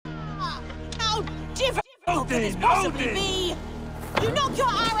How difficult could this possibly be? You knock your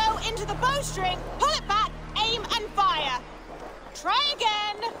arrow into the bowstring, pull it back, aim and fire. Try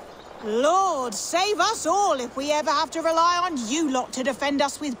again. Lord, save us all if we ever have to rely on you lot to defend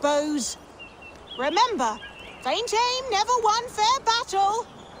us with bows. Remember, faint aim never won fair battle.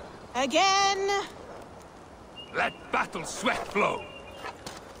 Again. Let battle sweat flow.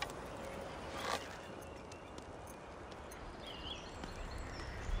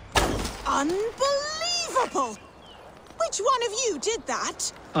 Unbelievable! Which one of you did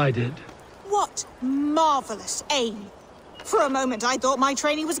that? I did. What marvelous aim. For a moment, I thought my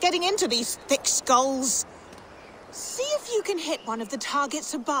training was getting into these thick skulls. See if you can hit one of the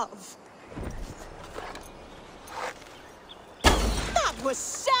targets above. That was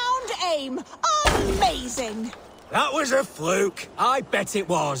sound aim! Amazing! That was a fluke. I bet it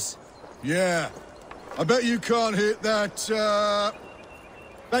was. Yeah. I bet you can't hit that,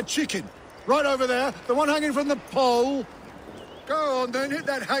 that chicken. Right over there, the one hanging from the pole. Go on then, hit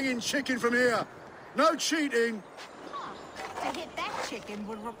that hanging chicken from here. No cheating. To hit that chicken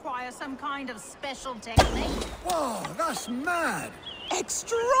would require some kind of special technique. Whoa, that's mad.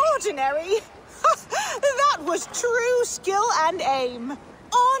 Extraordinary! That was true skill and aim.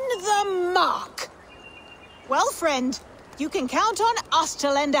 On the mark. Well, friend, you can count on us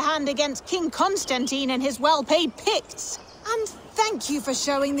to lend a hand against King Constantine and his well-paid Picts. And thank you for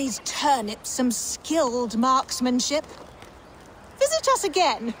showing these turnips some skilled marksmanship. Visit us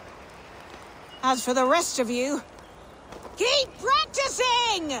again. As for the rest of you, keep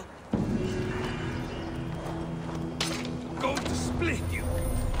practicing! Going to split you.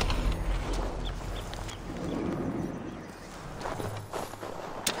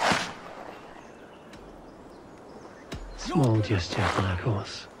 Small gesture, Black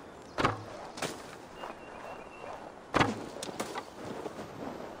Horse.